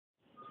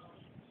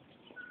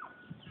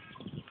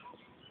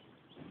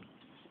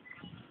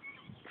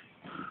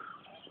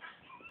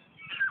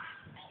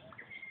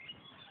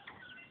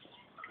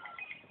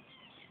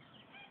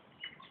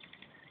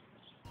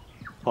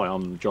Hi,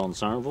 I'm John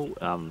Somerville,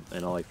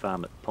 and I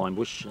farm at Pine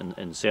Bush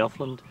in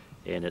Southland,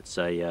 and it's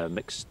a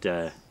mixed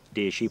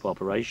deer sheep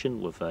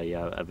operation with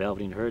a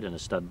velveting herd and a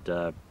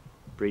stud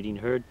breeding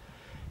herd,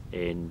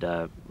 and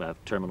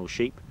terminal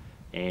sheep,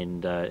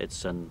 and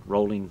it's in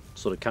rolling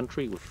sort of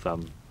country with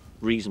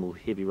reasonable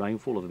heavy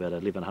rainfall of about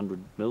 1100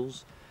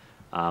 mils,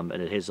 and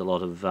it has a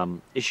lot of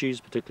issues,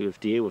 particularly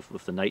with deer,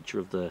 with the nature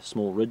of the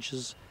small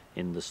ridges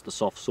and the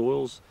soft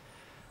soils.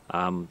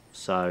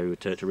 So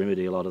to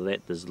remedy a lot of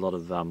that, there's a lot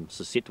of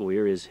susceptible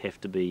areas have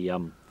to be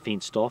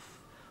fenced off.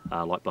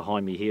 Like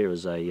behind me here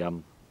is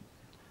a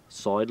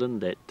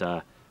sideland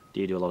that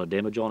deer do a lot of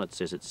damage on. It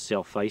says it's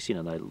self-facing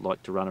and they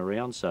like to run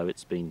around, so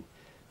it's been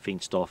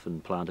fenced off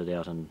and planted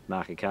out in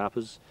market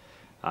carpers.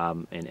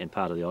 And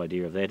part of the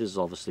idea of that is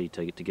obviously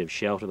to give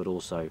shelter, but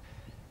also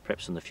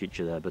perhaps in the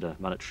future a bit of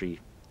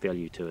monetary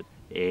value to it.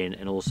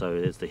 And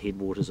also there's the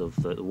headwaters of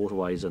the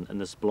waterways in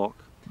this block,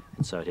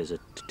 and so it has a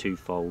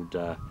twofold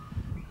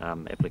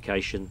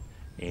application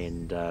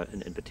in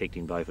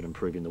protecting both and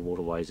improving the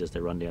waterways as they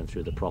run down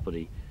through the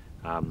property.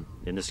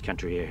 In this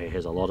country here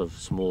has a lot of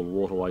small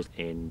waterways,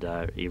 and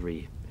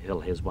every hill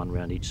has one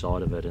around each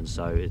side of it, and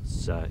so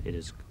it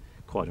is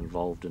quite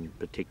involved in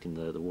protecting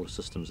the water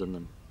systems in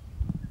them.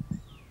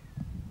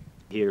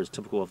 Here is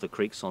typical of the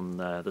creeks on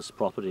this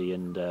property,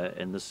 and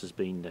this has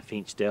been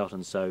fenced out,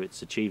 and so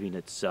it's achieving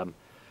its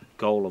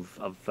goal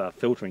of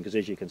filtering, because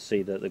as you can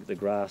see the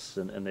grass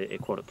and the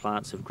aquatic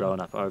plants have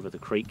grown up over the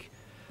creek,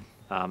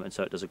 and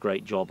so it does a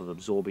great job of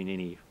absorbing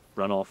any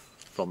runoff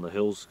from the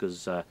hills,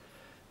 because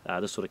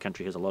this sort of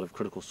country has a lot of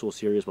critical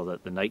source areas by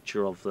the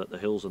nature of the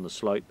hills and the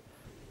slope.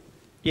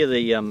 Yeah,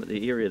 the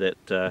area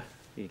that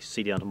you can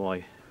see down to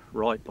my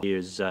right here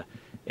is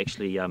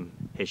actually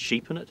has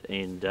sheep in it,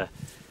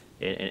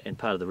 and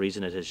part of the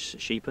reason it has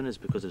sheep in is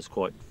because it's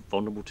quite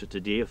vulnerable to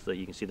deer.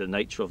 You can see the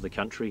nature of the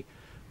country.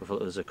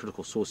 There's a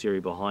critical source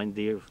area behind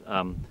there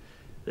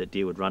that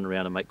deer would run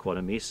around and make quite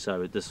a mess.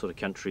 So this sort of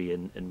country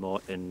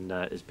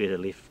is better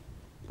left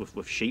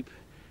with sheep,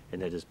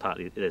 and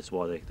that's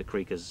why the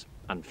creek is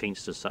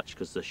unfenced as such,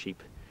 because the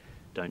sheep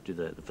don't do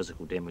the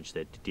physical damage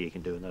that deer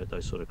can do in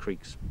those sort of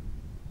creeks.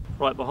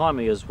 Right behind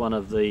me is one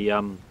of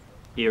the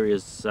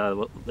areas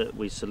that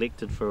we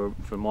selected for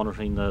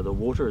monitoring the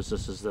water, as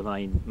this is the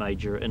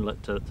major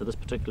inlet to this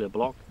particular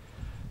block,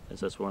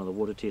 as that's where one of the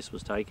water tests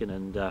was taken,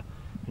 and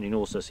you can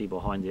also see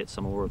behind that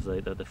some more of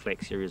the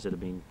flax areas that have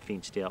been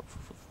fenced out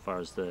as far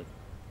as the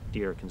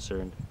deer are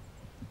concerned.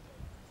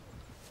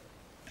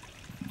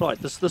 Right,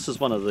 this is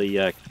one of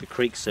the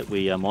creeks that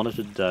we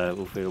monitored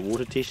for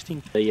water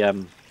testing.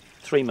 The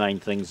three main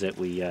things that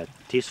we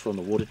test from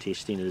the water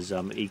testing is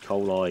E.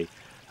 coli,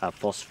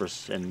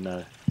 phosphorus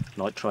and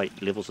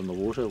nitrate levels in the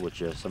water,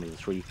 which are some of the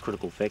three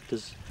critical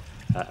factors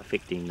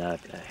affecting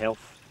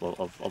health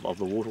of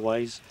the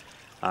waterways.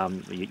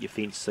 You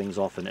fence things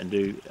off and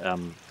do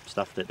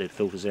stuff that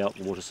filters out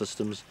water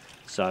systems,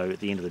 so at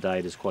the end of the day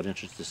it is quite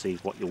interesting to see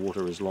what your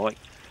water is like,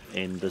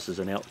 and this is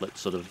an outlet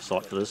sort of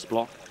site for this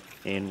block,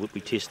 and we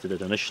tested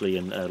it initially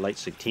in late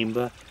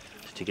September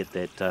to get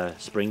that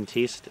spring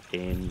test,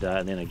 and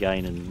then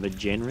again in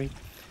mid-January,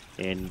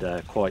 and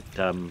quite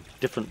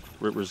different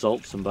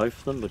results in both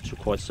of them, which are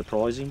quite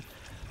surprising.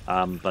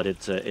 But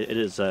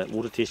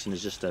water testing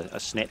is just a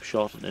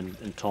snapshot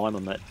in time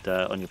on that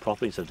on your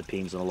property, so it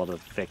depends on a lot of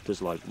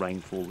factors like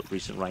rainfall,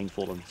 recent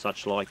rainfall and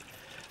such like.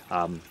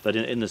 But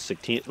in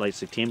the late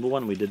September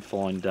one, we did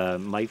find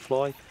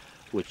mayfly,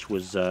 which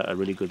was a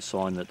really good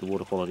sign that the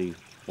water quality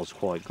was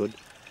quite good.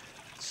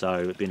 So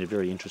it's been a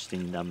very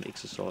interesting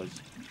exercise.